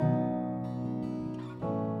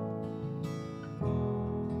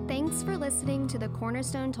Thanks for listening to the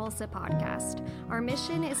Cornerstone Tulsa podcast. Our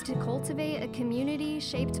mission is to cultivate a community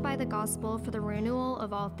shaped by the gospel for the renewal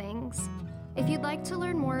of all things. If you'd like to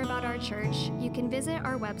learn more about our church, you can visit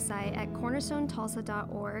our website at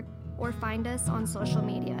cornerstonetulsa.org or find us on social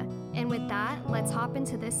media. And with that, let's hop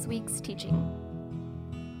into this week's teaching.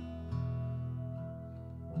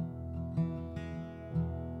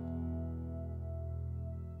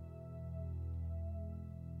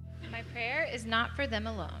 My prayer is not for them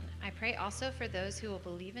alone. I pray also for those who will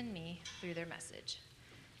believe in me through their message,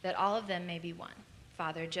 that all of them may be one.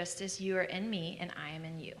 Father, just as you are in me and I am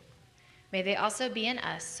in you. May they also be in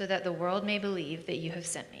us, so that the world may believe that you have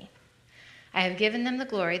sent me. I have given them the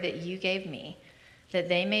glory that you gave me, that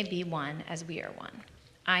they may be one as we are one,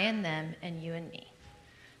 I in them and you in me,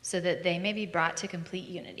 so that they may be brought to complete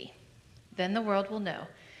unity. Then the world will know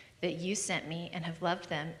that you sent me and have loved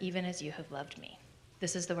them even as you have loved me.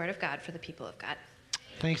 This is the word of God for the people of God.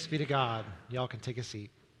 Thanks be to God. Y'all can take a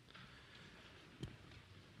seat.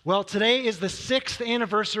 Well, today is the 6th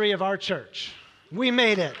anniversary of our church. We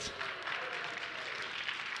made it.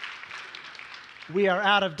 We are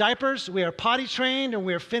out of diapers, we are potty trained, and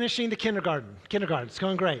we are finishing the kindergarten. It's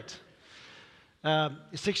going great.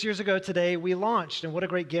 6 years ago today, we launched, and what a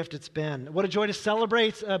great gift it's been. What a joy to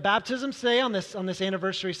celebrate baptism today on this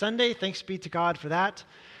anniversary Sunday. Thanks be to God for that.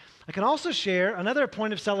 I can also share another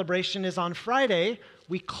point of celebration is on Friday,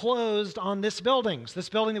 we closed on this building. So this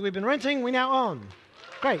building that we've been renting, we now own.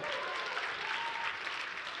 Great.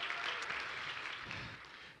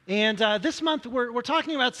 And this month, we're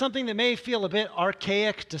talking about something that may feel a bit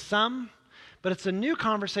archaic to some, but it's a new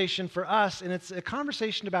conversation for us, and it's a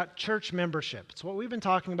conversation about church membership. It's what we've been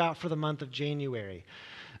talking about for the month of January.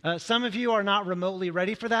 Some of you are not remotely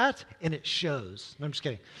ready for that, and it shows. No, I'm just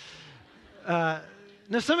kidding.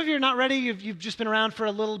 Now, some of you are not ready. You've just been around for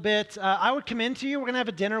a little bit. I would commend to you, we're going to have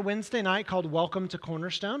a dinner Wednesday night called Welcome to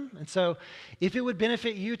Cornerstone. And so if it would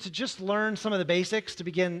benefit you to just learn some of the basics to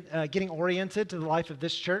begin getting oriented to the life of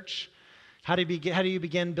this church, how do you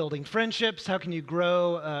begin building friendships? How can you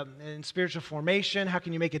grow in spiritual formation? How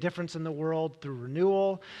can you make a difference in the world through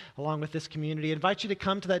renewal along with this community? I invite you to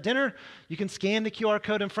come to that dinner. You can scan the QR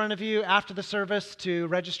code in front of you after the service to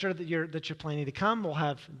register that you're planning to come. We'll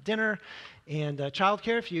have dinner and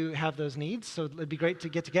childcare if you have those needs. So it'd be great to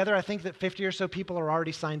get together. I think that 50 or so people are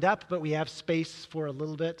already signed up, but we have space for a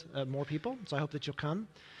little bit more people. So I hope that you'll come.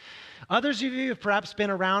 Others of you have perhaps been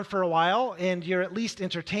around for a while and you're at least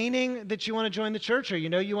entertaining that you want to join the church, or you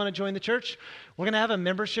know you want to join the church. We're going to have a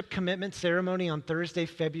membership commitment ceremony on Thursday,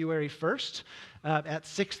 February 1st at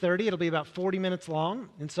 6:30. It'll be about 40 minutes long.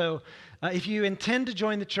 And so if you intend to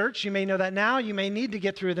join the church, you may know that now. You may need to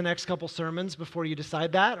get through the next couple sermons before you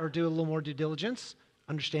decide that, or do a little more due diligence.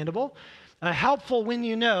 Understandable. Helpful when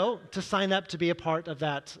you know to sign up to be a part of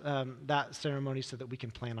that ceremony so that we can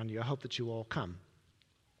plan on you. I hope that you will come.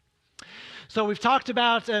 So we've talked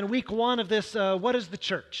about in week 1 of this, what is the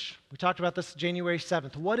church? We talked about this January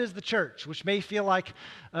 7th. What is the church? Which may feel like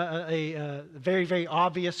a very, very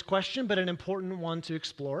obvious question, but an important one to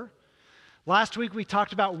explore. Last week we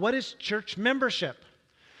talked about what is church membership.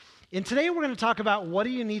 And today we're going to talk about what do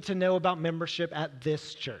you need to know about membership at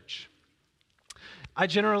this church. I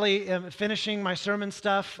generally am finishing my sermon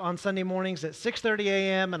stuff on Sunday mornings at 6:30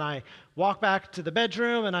 a.m. and I walk back to the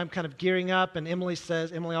bedroom and I'm kind of gearing up, and Emily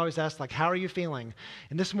always asks, like, how are you feeling?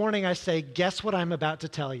 And this morning I say, guess what I'm about to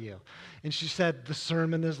tell you? And she said, the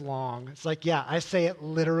sermon is long. It's like, yeah, I say it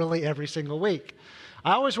literally every single week.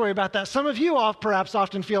 I always worry about that. Some of you perhaps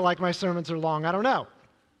often feel like my sermons are long. I don't know.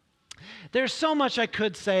 There's so much I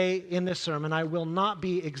could say in this sermon. I will not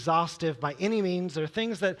be exhaustive by any means. There are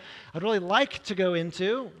things that I'd really like to go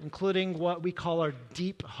into, including what we call our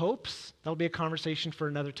deep hopes. That'll be a conversation for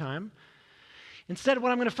another time. Instead,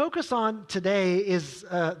 what I'm going to focus on today is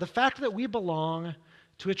the fact that we belong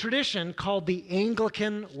to a tradition called the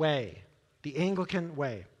Anglican way. The Anglican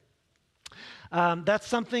way. That's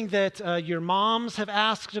something that your moms have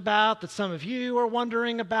asked about, that some of you are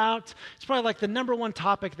wondering about. It's probably like the number one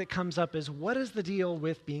topic that comes up is, what is the deal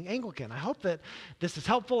with being Anglican? I hope that this is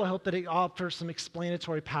helpful. I hope that it offers some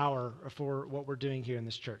explanatory power for what we're doing here in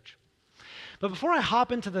this church. But before I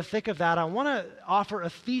hop into the thick of that, I want to offer a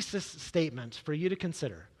thesis statement for you to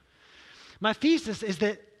consider. My thesis is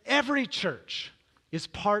that every church is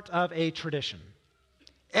part of a tradition.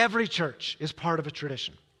 Every church is part of a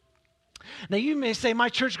tradition. Now, you may say, my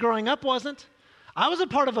church growing up wasn't. I was a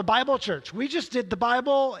part of a Bible church. We just did the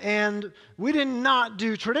Bible, and we did not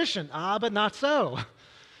do tradition. But not so.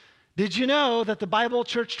 Did you know that the Bible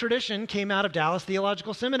church tradition came out of Dallas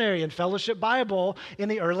Theological Seminary and Fellowship Bible in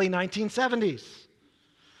the early 1970s?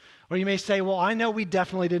 Or you may say, well, I know we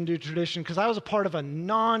definitely didn't do tradition because I was a part of a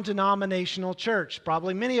non-denominational church.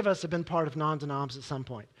 Probably many of us have been part of non-denoms at some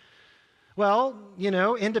point. Well,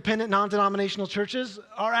 independent non-denominational churches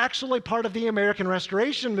are actually part of the American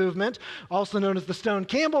Restoration Movement, also known as the Stone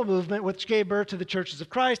Campbell Movement, which gave birth to the Churches of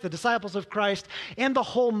Christ, the Disciples of Christ, and the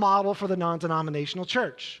whole model for the non-denominational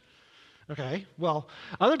church. Okay, well,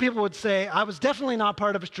 other people would say, I was definitely not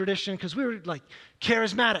part of a tradition because we were like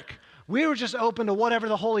charismatic. We were just open to whatever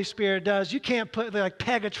the Holy Spirit does. You can't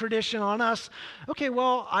peg a tradition on us. Okay,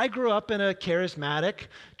 well, I grew up in a charismatic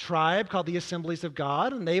tribe called the Assemblies of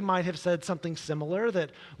God, and they might have said something similar,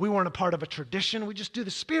 that we weren't a part of a tradition, we just do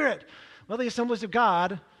the Spirit. Well, the Assemblies of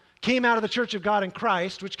God came out of the Church of God in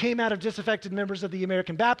Christ, which came out of disaffected members of the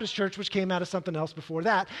American Baptist Church, which came out of something else before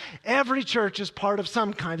that. Every church is part of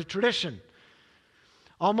some kind of tradition.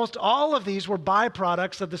 Almost all of these were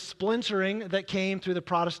byproducts of the splintering that came through the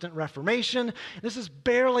Protestant Reformation. This is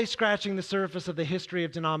barely scratching the surface of the history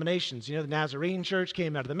of denominations. The Nazarene Church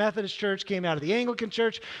came out of the Methodist Church, came out of the Anglican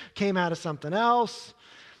Church, came out of something else.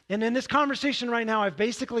 And in this conversation right now, I've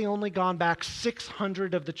basically only gone back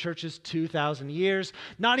 600 of the church's 2,000 years,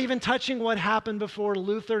 not even touching what happened before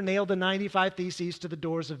Luther nailed the 95 Theses to the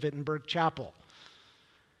doors of Wittenberg Chapel.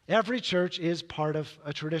 Every church is part of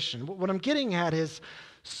a tradition. What I'm getting at is,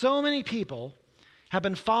 so many people have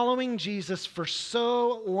been following Jesus for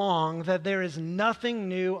so long that there is nothing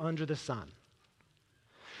new under the sun.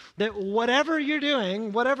 That whatever you're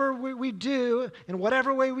doing, whatever we do, in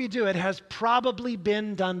whatever way we do it, has probably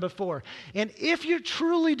been done before. And if you're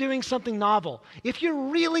truly doing something novel, if you're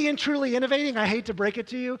really and truly innovating, I hate to break it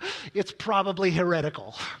to you, it's probably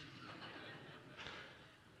heretical.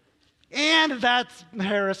 And that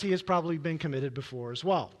heresy has probably been committed before as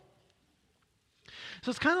well. So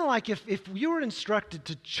it's kind of like if you were instructed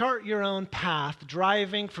to chart your own path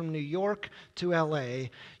driving from New York to LA,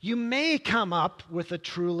 you may come up with a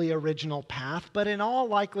truly original path, but in all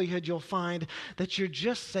likelihood you'll find that you're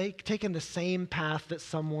just taking the same path that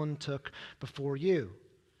someone took before you.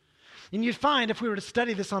 And you'd find, if we were to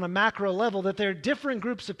study this on a macro level, that there are different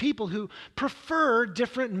groups of people who prefer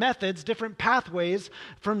different methods, different pathways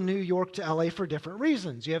from New York to LA for different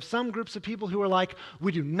reasons. You have some groups of people who are like,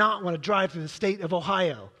 we do not want to drive through the state of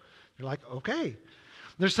Ohio. You're like, okay.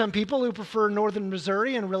 There's some people who prefer northern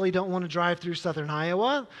Missouri and really don't want to drive through southern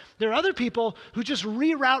Iowa. There are other people who just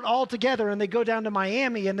reroute altogether and they go down to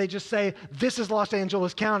Miami and they just say, this is Los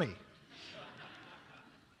Angeles County.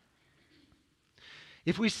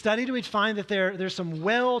 If we studied, we'd find that there's some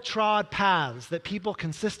well-trod paths that people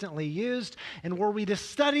consistently used, and were we to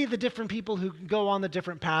study the different people who go on the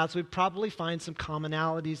different paths, we'd probably find some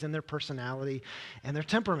commonalities in their personality and their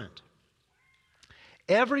temperament.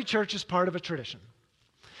 Every church is part of a tradition.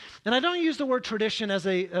 And I don't use the word tradition as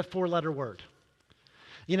a four-letter word.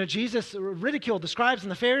 Jesus ridiculed the scribes and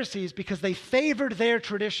the Pharisees because they favored their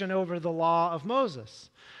tradition over the law of Moses.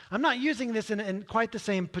 I'm not using this in quite the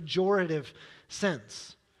same pejorative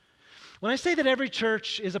sense. When I say that every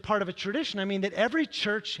church is a part of a tradition, I mean that every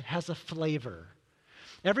church has a flavor.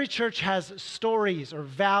 Every church has stories or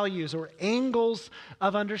values or angles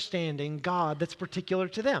of understanding God that's particular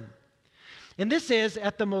to them. And this is,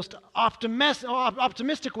 at the most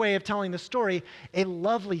optimistic way of telling the story, a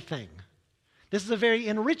lovely thing. This is a very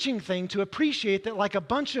enriching thing to appreciate, that like a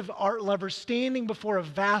bunch of art lovers standing before a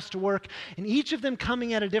vast work, and each of them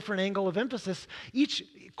coming at a different angle of emphasis, each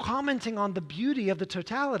commenting on the beauty of the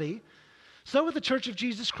totality. So with the Church of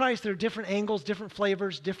Jesus Christ, there are different angles, different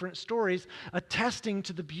flavors, different stories, attesting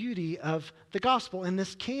to the beauty of the gospel, and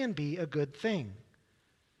this can be a good thing.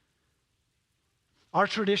 Our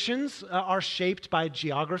traditions are shaped by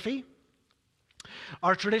geography.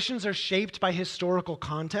 Our traditions are shaped by historical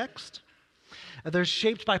context. They're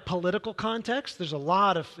shaped by political context. There's a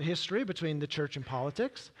lot of history between the church and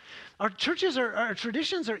politics. Our traditions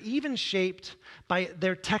are even shaped by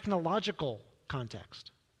their technological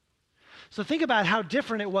context. So think about how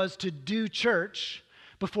different it was to do church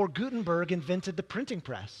before Gutenberg invented the printing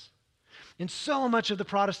press. And so much of the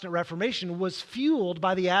Protestant Reformation was fueled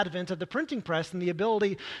by the advent of the printing press and the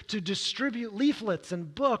ability to distribute leaflets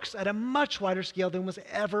and books at a much wider scale than was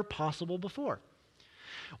ever possible before.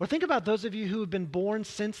 Or think about those of you who have been born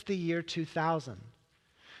since the year 2000.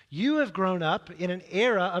 You have grown up in an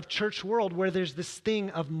era of church world where there's this thing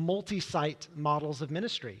of multi-site models of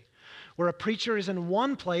ministry, where a preacher is in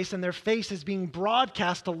one place and their face is being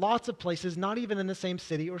broadcast to lots of places, not even in the same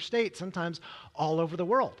city or state, sometimes all over the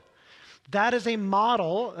world. That is a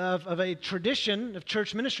model of a tradition of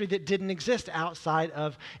church ministry that didn't exist outside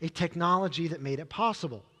of a technology that made it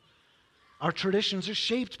possible. Our traditions are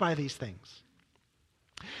shaped by these things.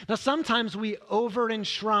 Now, sometimes we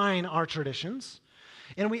over-enshrine our traditions,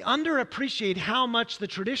 and we underappreciate how much the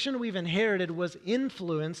tradition we've inherited was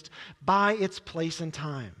influenced by its place and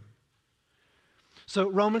time. So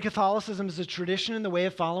Roman Catholicism is a tradition in the way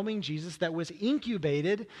of following Jesus that was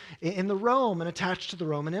incubated in the Rome and attached to the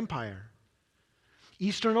Roman Empire.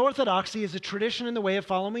 Eastern Orthodoxy is a tradition in the way of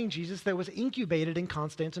following Jesus that was incubated in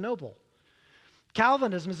Constantinople.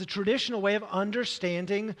 Calvinism is a traditional way of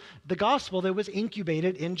understanding the gospel that was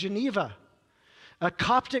incubated in Geneva.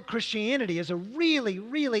 Coptic Christianity is a really,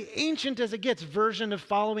 really ancient as it gets version of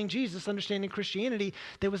following Jesus, understanding Christianity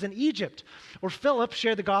that was in Egypt. Or Philip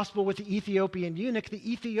shared the gospel with the Ethiopian eunuch.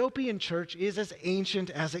 The Ethiopian church is as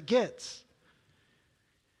ancient as it gets.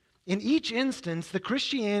 In each instance, the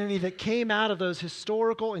Christianity that came out of those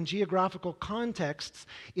historical and geographical contexts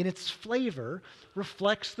in its flavor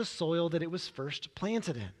reflects the soil that it was first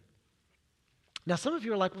planted in. Now, some of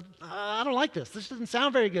you are like, well, I don't like this. This doesn't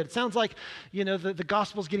sound very good. It sounds like, the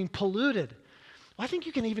gospel's getting polluted. Well, I think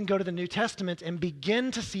you can even go to the New Testament and begin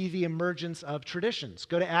to see the emergence of traditions.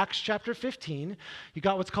 Go to Acts chapter 15. You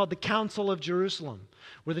got what's called the Council of Jerusalem,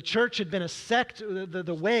 where the church had been a sect,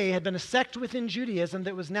 the way had been a sect within Judaism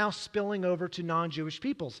that was now spilling over to non-Jewish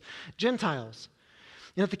peoples, Gentiles.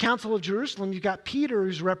 And at the Council of Jerusalem, you've got Peter,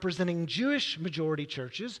 who's representing Jewish majority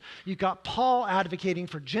churches. You've got Paul advocating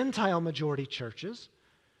for Gentile majority churches.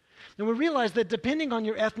 And we realize that depending on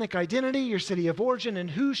your ethnic identity, your city of origin, and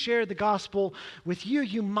who shared the gospel with you,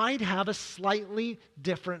 you might have a slightly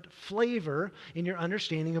different flavor in your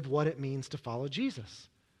understanding of what it means to follow Jesus.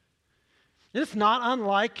 And it's not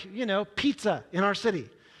unlike, pizza in our city.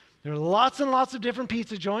 There are lots and lots of different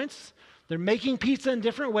pizza joints. They're making pizza in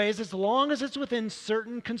different ways. As long as it's within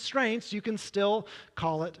certain constraints, you can still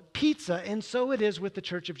call it pizza. And so it is with the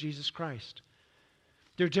Church of Jesus Christ.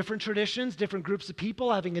 There are different traditions, different groups of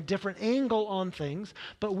people having a different angle on things,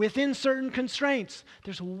 but within certain constraints,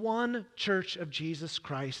 there's one Church of Jesus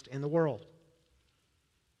Christ in the world.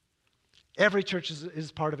 Every church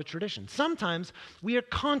is part of a tradition. Sometimes we are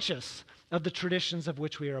conscious of the traditions of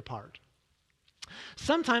which we are a part.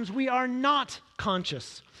 Sometimes we are not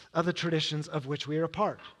conscious of the traditions of which we are a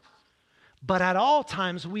part. But at all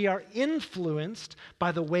times, we are influenced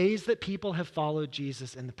by the ways that people have followed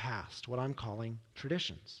Jesus in the past, what I'm calling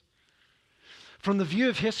traditions. From the view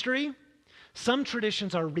of history, some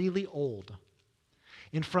traditions are really old.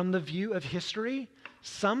 And from the view of history,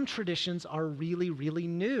 some traditions are really, really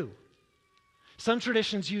new. Some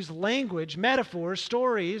traditions use language, metaphors,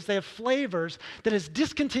 stories, they have flavors that is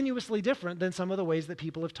discontinuously different than some of the ways that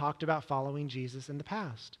people have talked about following Jesus in the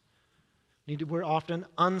past. We're often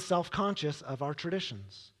unself-conscious of our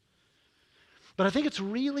traditions. But I think it's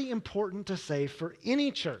really important to say for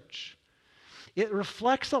any church, it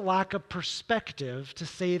reflects a lack of perspective to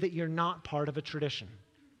say that you're not part of a tradition.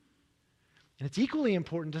 And it's equally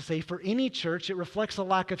important to say for any church, it reflects a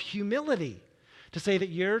lack of humility to say that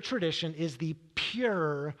your tradition is the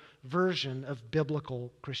pure version of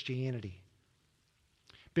biblical Christianity.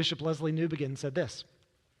 Bishop Leslie Newbegin said this.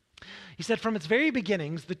 He said, from its very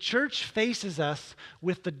beginnings, the church faces us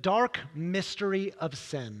with the dark mystery of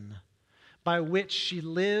sin, by which she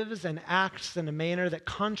lives and acts in a manner that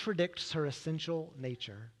contradicts her essential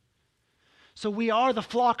nature. So we are the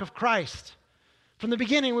flock of Christ. From the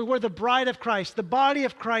beginning, we were the bride of Christ, the body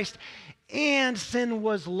of Christ, and sin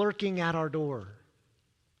was lurking at our door.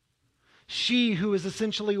 She who is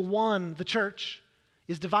essentially one, the church,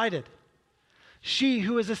 is divided. She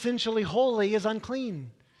who is essentially holy is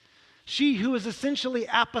unclean. She who is essentially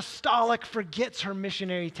apostolic forgets her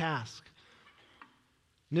missionary task.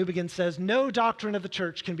 Newbegin says, no doctrine of the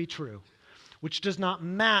church can be true, which does not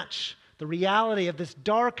match the reality of this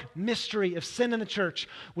dark mystery of sin in the church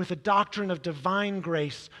with a doctrine of divine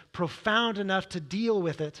grace profound enough to deal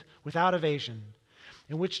with it without evasion,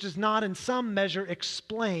 and which does not in some measure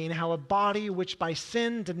explain how a body which by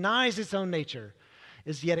sin denies its own nature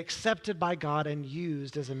is yet accepted by God and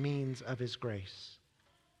used as a means of His grace.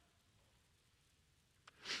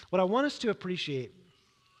 What I want us to appreciate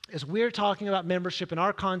is we're talking about membership in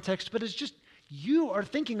our context, but it's just you are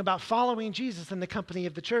thinking about following Jesus in the company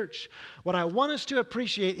of the church. What I want us to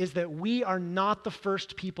appreciate is that we are not the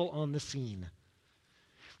first people on the scene.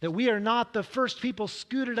 That we are not the first people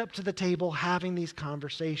scooted up to the table having these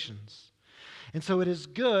conversations. And so it is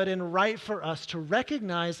good and right for us to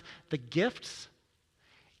recognize the gifts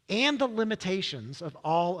and the limitations of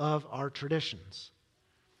all of our traditions.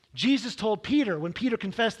 Jesus told Peter, when Peter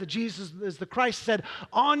confessed that Jesus is the Christ, said,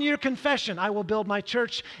 on your confession, I will build my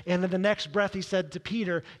church. And in the next breath, he said to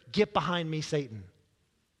Peter, get behind me, Satan.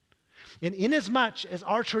 And inasmuch as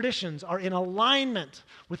our traditions are in alignment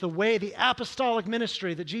with the way, the apostolic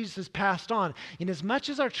ministry that Jesus has passed on, inasmuch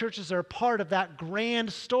as our churches are a part of that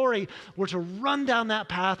grand story, we're to run down that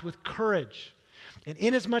path with courage. And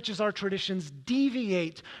inasmuch as our traditions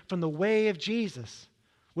deviate from the way of Jesus,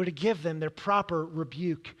 we're to give them their proper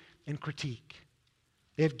rebuke and critique.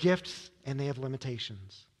 They have gifts and they have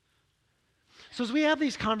limitations. So as we have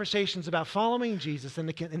these conversations about following Jesus in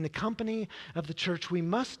the company of the church, we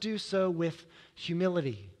must do so with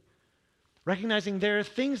humility, recognizing there are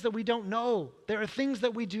things that we don't know. There are things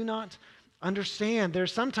that we do not understand. There are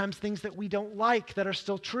sometimes things that we don't like that are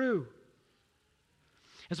still true.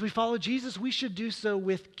 As we follow Jesus, we should do so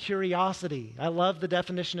with curiosity. I love the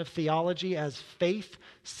definition of theology as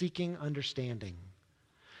faith-seeking understanding.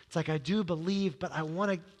 It's like I do believe, but I want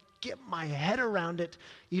to get my head around it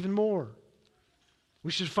even more.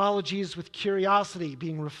 We should follow Jesus with curiosity,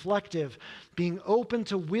 being reflective, being open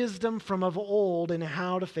to wisdom from of old and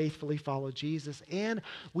how to faithfully follow Jesus. And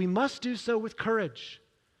we must do so with courage.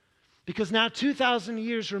 Because now 2,000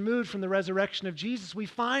 years removed from the resurrection of Jesus, we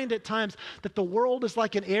find at times that the world is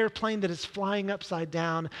like an airplane that is flying upside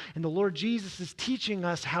down, and the Lord Jesus is teaching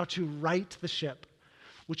us how to right the ship,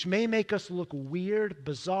 which may make us look weird,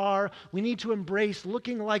 bizarre. We need to embrace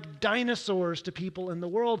looking like dinosaurs to people in the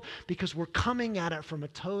world because we're coming at it from a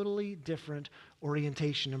totally different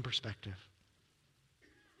orientation and perspective.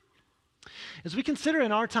 As we consider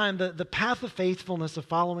in our time the path of faithfulness of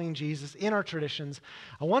following Jesus in our traditions,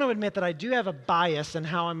 I want to admit that I do have a bias in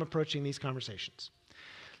how I'm approaching these conversations.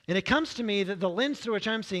 And it comes to me that the lens through which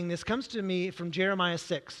I'm seeing this comes to me from Jeremiah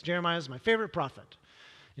 6. Jeremiah is my favorite prophet.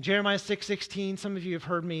 In Jeremiah 6:16, some of you have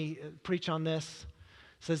heard me preach on this.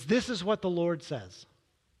 It says, "This is what the Lord says.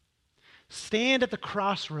 Stand at the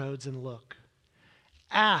crossroads and look.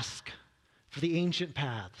 Ask for the ancient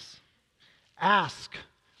paths. Ask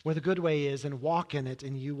where the good way is and walk in it,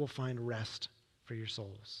 and you will find rest for your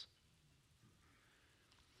souls."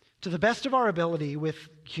 To the best of our ability, with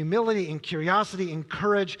humility and curiosity and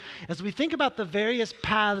courage, as we think about the various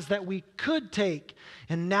paths that we could take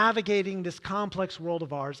in navigating this complex world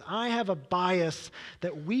of ours, I have a bias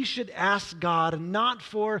that we should ask God not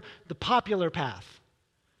for the popular path,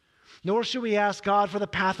 nor should we ask God for the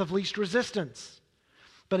path of least resistance,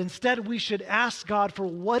 but instead we should ask God for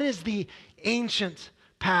what is the ancient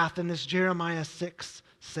path in this Jeremiah 6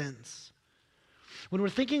 sense. When we're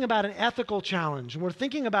thinking about an ethical challenge, when we're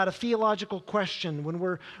thinking about a theological question, when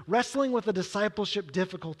we're wrestling with a discipleship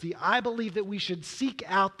difficulty, I believe that we should seek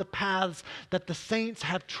out the paths that the saints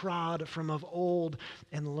have trod from of old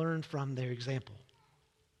and learn from their example.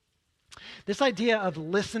 This idea of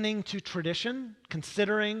listening to tradition,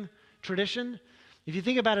 considering tradition, if you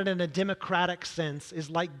think about it in a democratic sense, is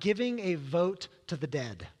like giving a vote to the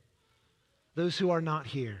dead, those who are not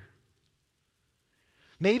here.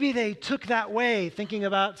 Maybe they took that way, thinking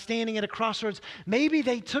about standing at a crossroads. Maybe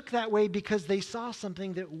they took that way because they saw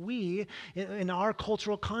something that we, in our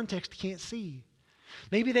cultural context, can't see.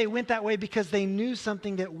 Maybe they went that way because they knew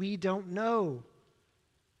something that we don't know.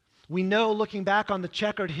 We know, looking back on the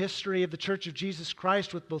checkered history of the Church of Jesus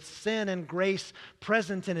Christ with both sin and grace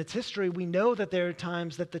present in its history, we know that there are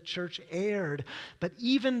times that the church erred. But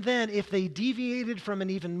even then, if they deviated from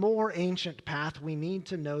an even more ancient path, we need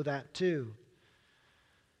to know that too.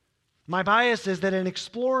 My bias is that in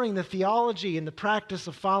exploring the theology and the practice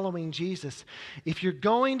of following Jesus, if you're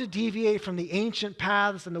going to deviate from the ancient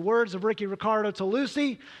paths, in the words of Ricky Ricardo to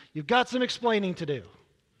Lucy, you've got some explaining to do.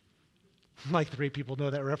 Like 3 people know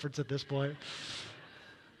that reference at this point.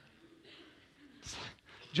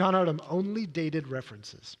 John Odom only dated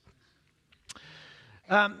references.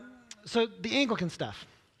 So the Anglican stuff.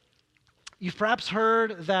 You've perhaps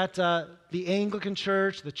heard that the Anglican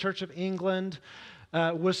Church, the Church of England,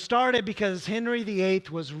 was started because Henry VIII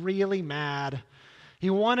was really mad. He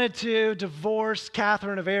wanted to divorce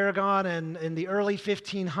Catherine of Aragon in the early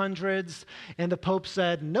 1500s, and the Pope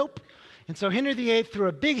said, nope. And so Henry VIII threw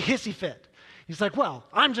a big hissy fit. He's like, well,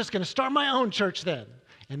 I'm just going to start my own church then.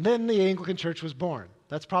 And then the Anglican Church was born.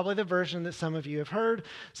 That's probably the version that some of you have heard.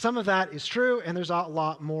 Some of that is true, and there's a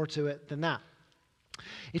lot more to it than that.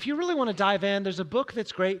 If you really want to dive in, there's a book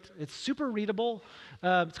that's great. It's super readable.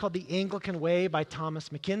 It's called The Anglican Way by Thomas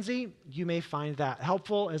McKenzie. You may find that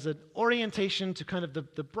helpful as an orientation to kind of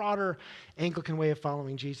the broader Anglican way of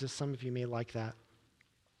following Jesus. Some of you may like that.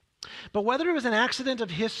 But whether it was an accident of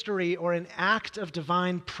history or an act of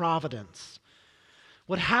divine providence,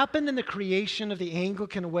 what happened in the creation of the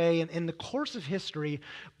Anglican way and in the course of history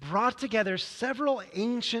brought together several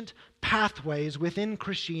ancient pathways within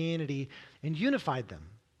Christianity and unified them.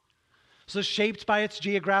 So shaped by its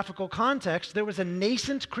geographical context, there was a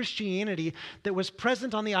nascent Christianity that was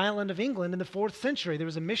present on the island of England in the 4th century. There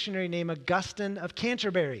was a missionary named Augustine of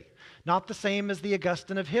Canterbury, not the same as the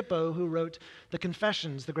Augustine of Hippo who wrote the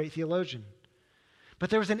Confessions, the great theologian.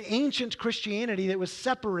 But there was an ancient Christianity that was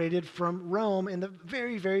separated from Rome in the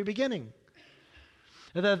very, very beginning.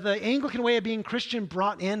 The Anglican way of being Christian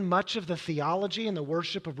brought in much of the theology and the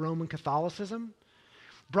worship of Roman Catholicism,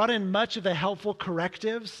 brought in much of the helpful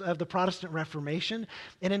correctives of the Protestant Reformation,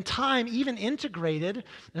 and in time even integrated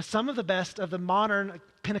some of the best of the modern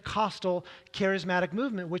Pentecostal charismatic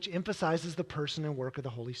movement, which emphasizes the person and work of the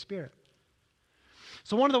Holy Spirit.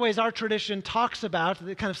 So one of the ways our tradition talks about,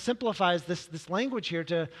 it kind of simplifies this language here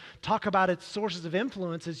to talk about its sources of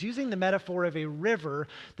influence, is using the metaphor of a river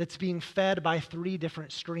that's being fed by 3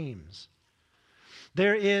 different streams.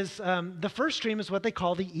 There is, the first stream is what they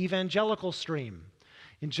call the evangelical stream.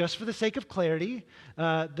 And just for the sake of clarity,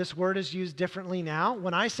 this word is used differently now.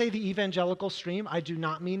 When I say the evangelical stream, I do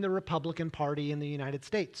not mean the Republican Party in the United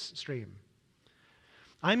States stream.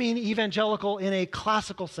 I mean evangelical in a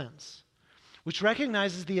classical sense, which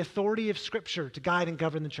recognizes the authority of Scripture to guide and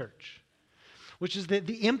govern the church, which is the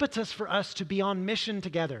impetus for us to be on mission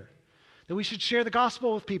together, that we should share the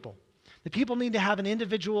gospel with people, that people need to have an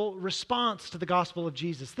individual response to the gospel of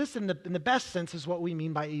Jesus. This, in the best sense, is what we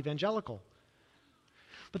mean by evangelical.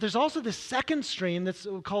 But there's also this second stream that's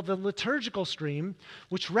called the liturgical stream,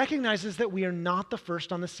 which recognizes that we are not the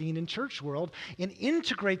first on the scene in church world and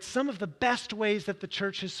integrates some of the best ways that the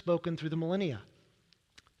church has spoken through the millennia.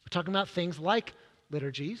 We're talking about things like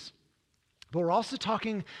liturgies, but we're also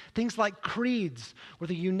talking things like creeds, where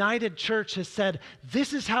the united church has said,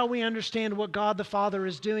 this is how we understand what God the Father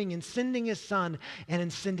is doing in sending His Son and in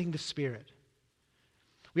sending the Spirit.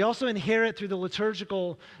 We also inherit through the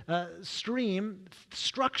liturgical stream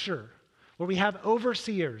structure, where we have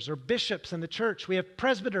overseers or bishops in the church. We have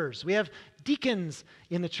presbyters. We have deacons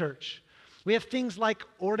in the church. We have things like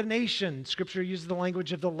ordination. Scripture uses the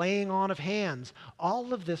language of the laying on of hands.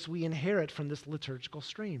 All of this we inherit from this liturgical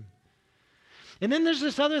stream. And then there's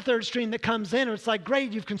this other third stream that comes in, and it's like,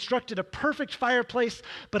 great, you've constructed a perfect fireplace,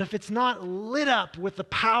 but if it's not lit up with the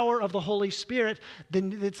power of the Holy Spirit,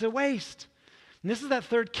 then it's a waste. And this is that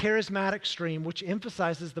third charismatic stream, which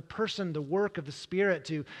emphasizes the person, the work of the Spirit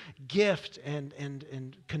to gift and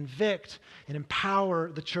convict and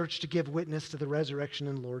empower the church to give witness to the resurrection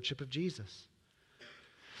and lordship of Jesus.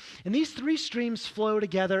 And these 3 streams flow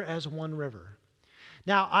together as one river.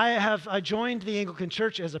 Now, I joined the Anglican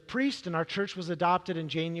Church as a priest, and our church was adopted in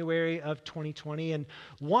January of 2020. And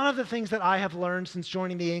one of the things that I have learned since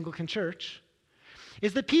joining the Anglican Church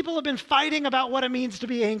is that people have been fighting about what it means to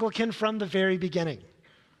be Anglican from the very beginning.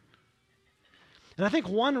 And I think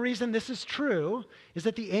one reason this is true is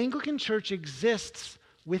that the Anglican Church exists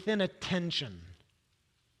within a tension.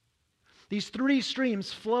 These 3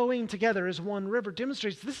 streams flowing together as one river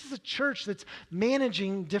demonstrates this is a church that's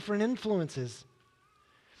managing different influences.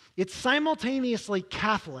 It's simultaneously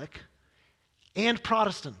Catholic and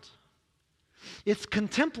Protestant. It's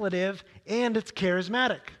contemplative and it's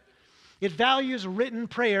charismatic. It values written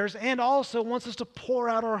prayers and also wants us to pour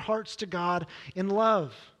out our hearts to God in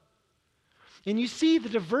love. And you see the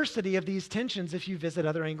diversity of these tensions if you visit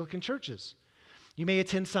other Anglican churches. You may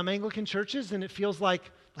attend some Anglican churches and it feels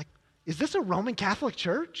like is this a Roman Catholic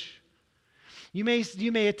church? You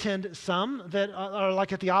may attend some that are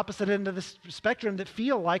like at the opposite end of the spectrum that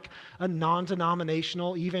feel like a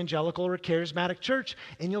non-denominational, evangelical, or charismatic church,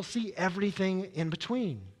 and you'll see everything in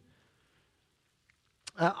between.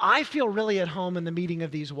 I feel really at home in the meeting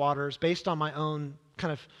of these waters based on my own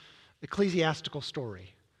kind of ecclesiastical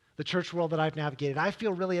story, the church world that I've navigated. I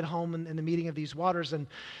feel really at home in the meeting of these waters. And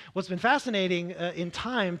what's been fascinating in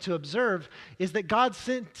time to observe is that God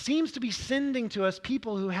seems to be sending to us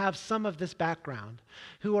people who have some of this background,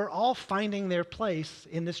 who are all finding their place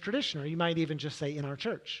in this tradition, or you might even just say in our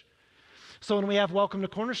church. So when we have Welcome to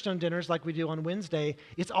Cornerstone dinners like we do on Wednesday,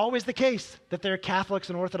 it's always the case that there are Catholics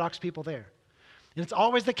and Orthodox people there. And it's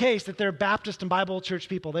always the case that there are Baptist and Bible church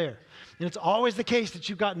people there. And it's always the case that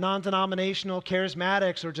you've got non-denominational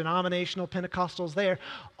charismatics or denominational Pentecostals there,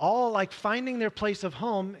 all like finding their place of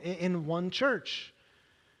home in one church.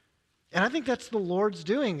 And I think that's the Lord's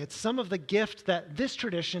doing. It's some of the gift that this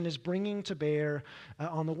tradition is bringing to bear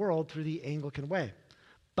on the world through the Anglican way.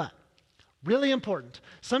 But, really important,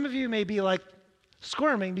 some of you may be like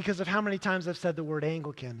squirming because of how many times I've said the word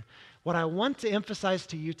Anglican. What I want to emphasize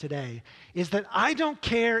to you today is that I don't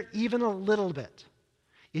care even a little bit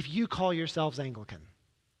if you call yourselves Anglican.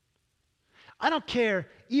 I don't care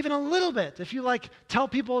even a little bit if you tell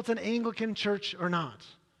people it's an Anglican church or not.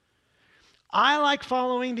 I like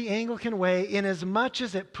following the Anglican way in as much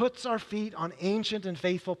as it puts our feet on ancient and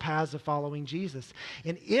faithful paths of following Jesus.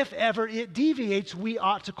 And if ever it deviates, we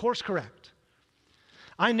ought to course correct.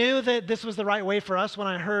 I knew that this was the right way for us when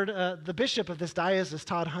I heard the bishop of this diocese,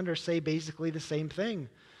 Todd Hunter, say basically the same thing.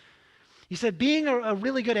 He said, being a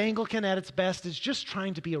really good Anglican at its best is just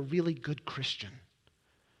trying to be a really good Christian.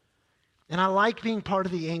 And I like being part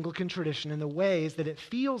of the Anglican tradition in the ways that it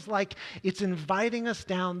feels like it's inviting us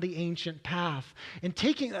down the ancient path and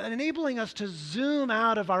enabling us to zoom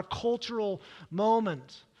out of our cultural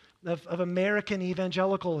moment of American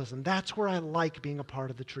evangelicalism. That's where I like being a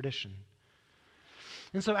part of the tradition.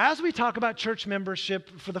 And so as we talk about church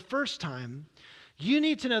membership for the first time, you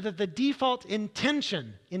need to know that the default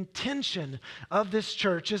intention of this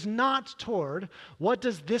church is not toward what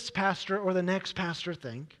does this pastor or the next pastor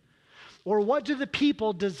think, or what do the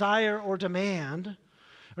people desire or demand,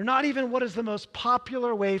 or not even what is the most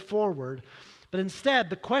popular way forward, but instead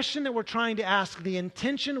the question that we're trying to ask, the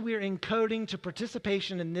intention we're encoding to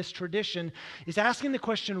participation in this tradition is asking the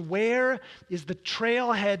question, where is the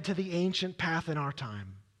trailhead to the ancient path in our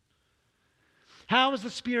time? How is the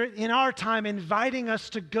Spirit in our time inviting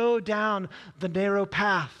us to go down the narrow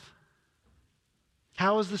path?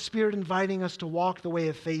 How is the Spirit inviting us to walk the way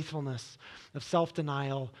of faithfulness, of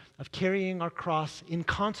self-denial, of carrying our cross in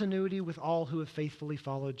continuity with all who have faithfully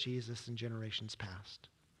followed Jesus in generations past?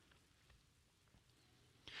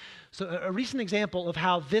 So a recent example of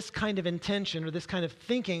how this kind of intention or this kind of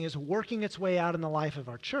thinking is working its way out in the life of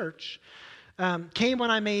our church came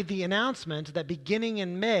when I made the announcement that beginning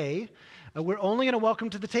in May, we're only going to welcome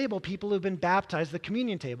to the table people who've been baptized, the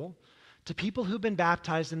communion table, to people who've been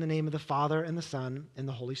baptized in the name of the Father and the Son and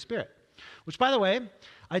the Holy Spirit. Which, by the way,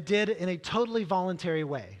 I did in a totally voluntary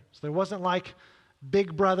way. So there wasn't like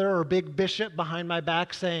big brother or big bishop behind my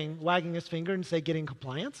back wagging his finger and say, getting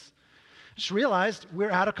compliance. I just realized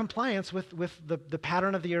we're out of compliance with the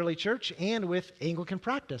pattern of the early church and with Anglican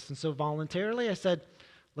practice. And so voluntarily I said,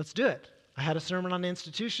 let's do it. I had a sermon on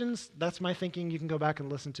institutions. That's my thinking. You can go back and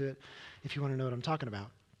listen to it if you want to know what I'm talking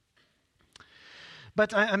about.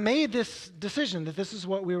 But I made this decision that this is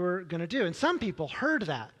what we were going to do. And some people heard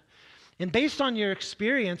that. And based on your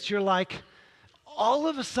experience, you're like, all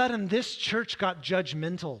of a sudden this church got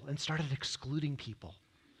judgmental and started excluding people.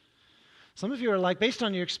 Some of you are like, based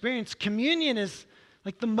on your experience, communion is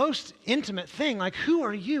like the most intimate thing. Like, who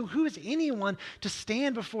are you? Who is anyone to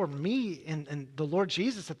stand before me and the Lord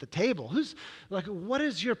Jesus at the table? What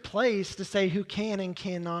is your place to say who can and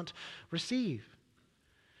cannot receive?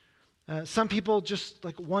 Some people just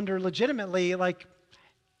wonder legitimately,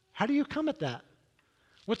 how do you come at that?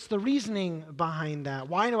 What's the reasoning behind that?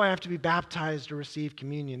 Why do I have to be baptized to receive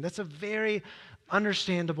communion? That's a very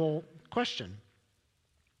understandable question.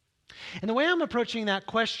 And the way I'm approaching that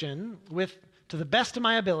question with, to the best of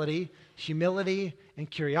my ability, humility and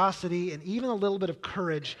curiosity and even a little bit of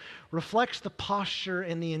courage reflects the posture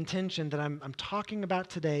and the intention that I'm talking about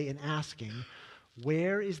today in asking,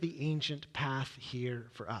 where is the ancient path here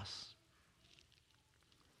for us?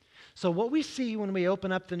 So what we see when we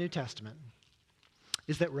open up the New Testament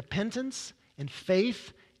is that repentance and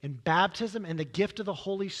faith and baptism and the gift of the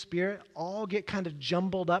Holy Spirit all get kind of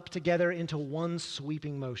jumbled up together into one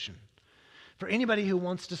sweeping motion. For anybody who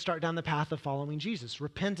wants to start down the path of following Jesus,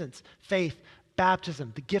 repentance, faith,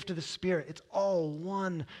 baptism, the gift of the Spirit, it's all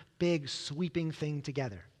one big sweeping thing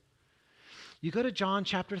together. You go to John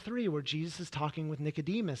chapter 3 where Jesus is talking with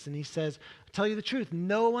Nicodemus and he says, I tell you the truth,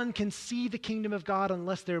 no one can see the kingdom of God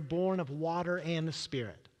unless they're born of water and the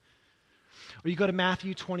Spirit. Or you go to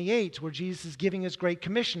Matthew 28 where Jesus is giving his great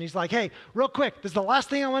commission. He's like, hey, real quick, this is the last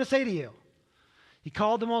thing I want to say to you. He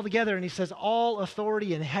called them all together and he says, all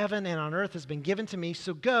authority in heaven and on earth has been given to me.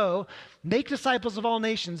 So go, make disciples of all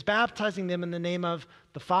nations, baptizing them in the name of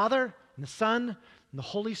the Father and the Son and the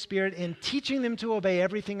Holy Spirit, and teaching them to obey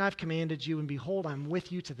everything I've commanded you. And behold, I'm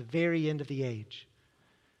with you to the very end of the age.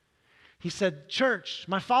 He said, church,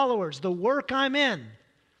 my followers, the work I'm in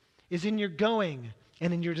is in your going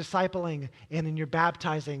and in your discipling and in your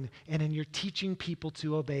baptizing and in your teaching people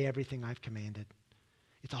to obey everything I've commanded.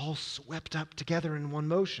 It's all swept up together in one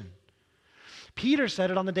motion. Peter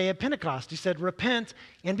said it on the day of Pentecost. He said, repent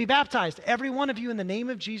and be baptized, every one of you, in the name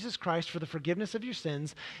of Jesus Christ for the forgiveness of your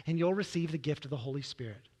sins, and you'll receive the gift of the Holy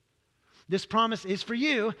Spirit. This promise is for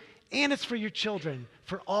you, and it's for your children,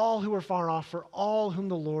 for all who are far off, for all whom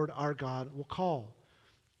the Lord our God will call.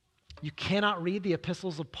 You cannot read the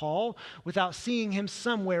epistles of Paul without seeing him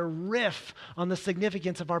somewhere riff on the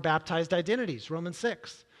significance of our baptized identities. Romans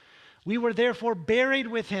 6. We were therefore buried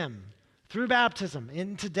with him through baptism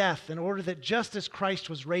into death, in order that just as Christ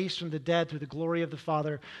was raised from the dead through the glory of the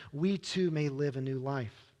Father, we too may live a new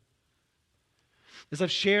life. As I've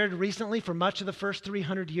shared recently, for much of the first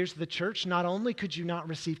 300 years of the church, not only could you not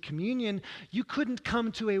receive communion, you couldn't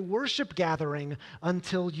come to a worship gathering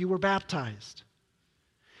until you were baptized.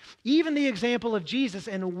 Even the example of Jesus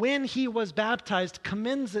and when he was baptized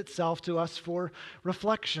commends itself to us for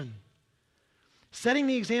reflection. Setting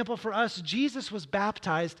the example for us, Jesus was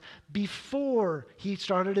baptized before he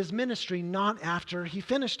started his ministry, not after he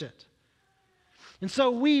finished it. And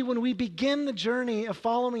so when we begin the journey of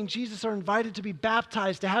following Jesus, are invited to be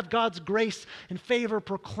baptized, to have God's grace and favor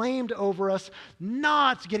proclaimed over us,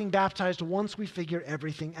 not getting baptized once we figure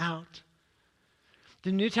everything out.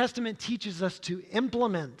 The New Testament teaches us to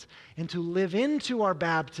implement and to live into our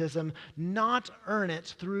baptism, not earn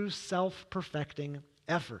it through self-perfecting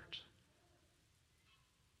effort.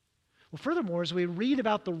 Well, furthermore, as we read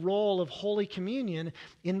about the role of Holy Communion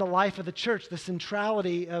in the life of the church, the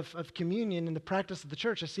centrality of communion in the practice of the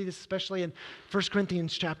church, I see this especially in 1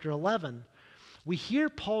 Corinthians chapter 11, we hear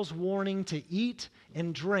Paul's warning to eat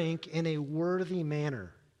and drink in a worthy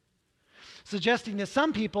manner, suggesting that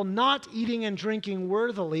some people not eating and drinking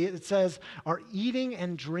worthily, it says, are eating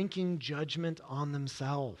and drinking judgment on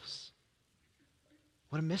themselves.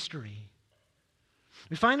 What a mystery.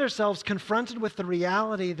 We find ourselves confronted with the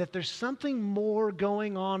reality that there's something more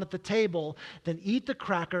going on at the table than eat the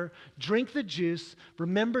cracker, drink the juice,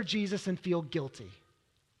 remember Jesus, and feel guilty.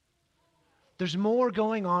 There's more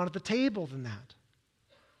going on at the table than that.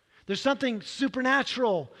 There's something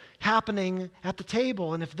supernatural happening at the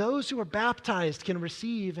table, and if those who are baptized can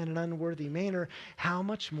receive in an unworthy manner, how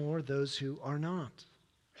much more those who are not?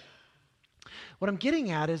 What I'm getting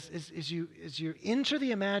at is you enter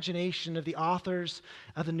the imagination of the authors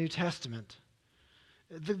of the New Testament.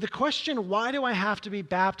 The question, why do I have to be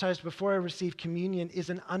baptized before I receive communion, is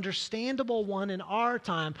an understandable one in our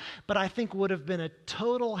time, but I think would have been a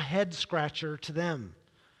total head scratcher to them.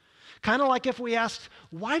 Kind of like if we asked,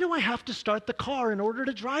 why do I have to start the car in order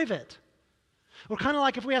to drive it? Or kind of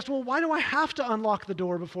like if we asked, well, why do I have to unlock the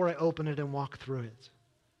door before I open it and walk through it?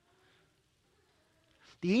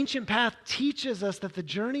 The ancient path teaches us that the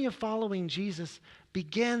journey of following Jesus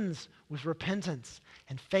begins with repentance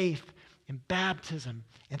and faith and baptism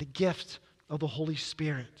and the gift of the Holy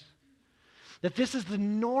Spirit. That this is the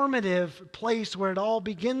normative place where it all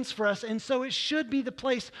begins for us, and so it should be the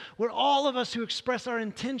place where all of us who express our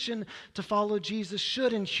intention to follow Jesus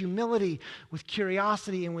should, in humility, with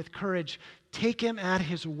curiosity, and with courage, take him at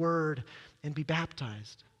his word and be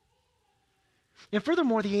baptized. And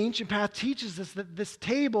furthermore, the ancient path teaches us that this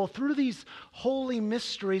table, through these holy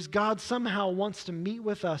mysteries, God somehow wants to meet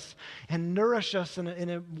with us and nourish us in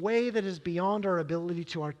a way that is beyond our ability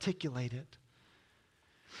to articulate it.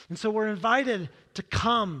 And so we're invited to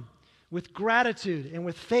come with gratitude and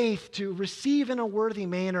with faith to receive in a worthy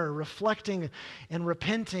manner, reflecting and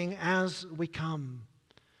repenting as we come,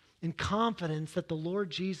 in confidence that the Lord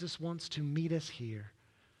Jesus wants to meet us here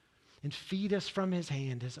and feed us from his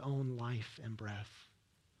hand his own life and breath.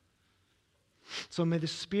 So may the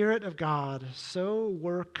Spirit of God so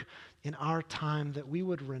work in our time that we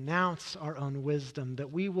would renounce our own wisdom,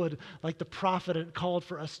 that we would, like the prophet called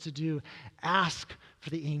for us to do, ask for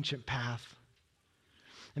the ancient path.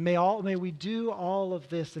 And may we do all of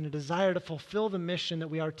this in a desire to fulfill the mission that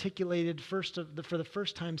we articulated for the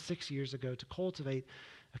first time 6 years ago, to cultivate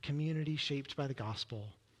a community shaped by the gospel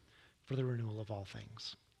for the renewal of all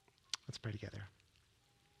things. Let's pray together.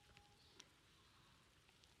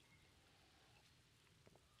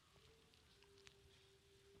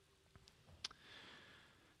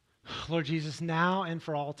 Lord Jesus, now and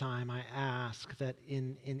for all time, I ask that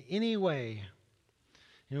in any way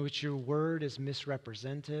in which your word is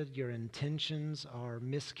misrepresented, your intentions are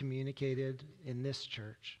miscommunicated in this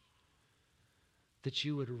church, that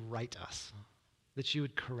you would right us, that you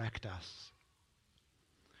would correct us.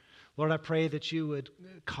 Lord, I pray that you would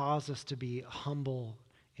cause us to be humble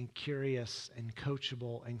and curious and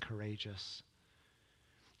coachable and courageous,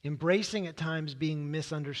 embracing at times being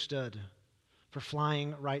misunderstood for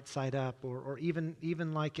flying right side up, or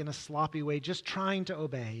even like in a sloppy way, just trying to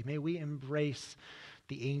obey. May we embrace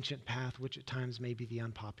the ancient path, which at times may be the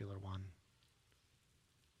unpopular one.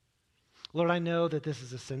 Lord, I know that this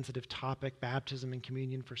is a sensitive topic, baptism and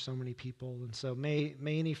communion, for so many people, and so may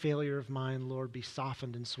any failure of mine, Lord, be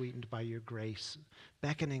softened and sweetened by your grace,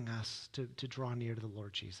 beckoning us to draw near to the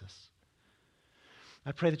Lord Jesus.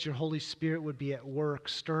 I pray that your Holy Spirit would be at work,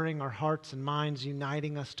 stirring our hearts and minds,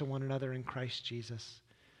 uniting us to one another in Christ Jesus.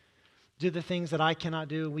 do the things that I cannot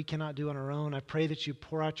do and we cannot do on our own. I pray that you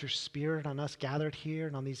pour out your Spirit on us gathered here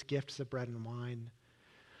and on these gifts of bread and wine.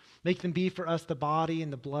 Make them be for us the body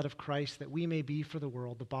and the blood of Christ, that we may be for the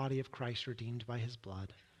world the body of Christ redeemed by his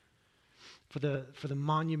blood. For the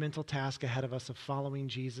monumental task ahead of us of following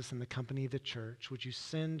Jesus in the company of the church, would you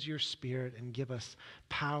send your Spirit and give us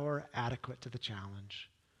power adequate to the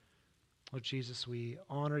challenge? Lord Jesus, we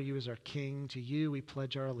honor you as our King. To you we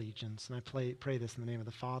pledge our allegiance. And I pray this in the name of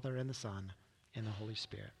the Father and the Son and the Holy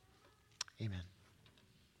Spirit. Amen.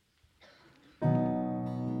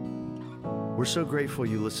 We're so grateful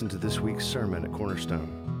you listened to this week's sermon at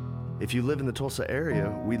Cornerstone. If you live in the Tulsa area,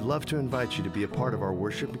 we'd love to invite you to be a part of our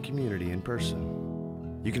worship and community in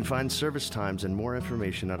person. You can find service times and more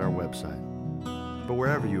information at our website. But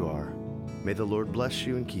wherever you are, may the Lord bless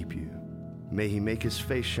you and keep you. May he make his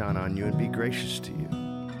face shine on you and be gracious to you.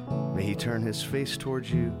 May he turn his face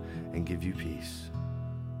towards you and give you peace.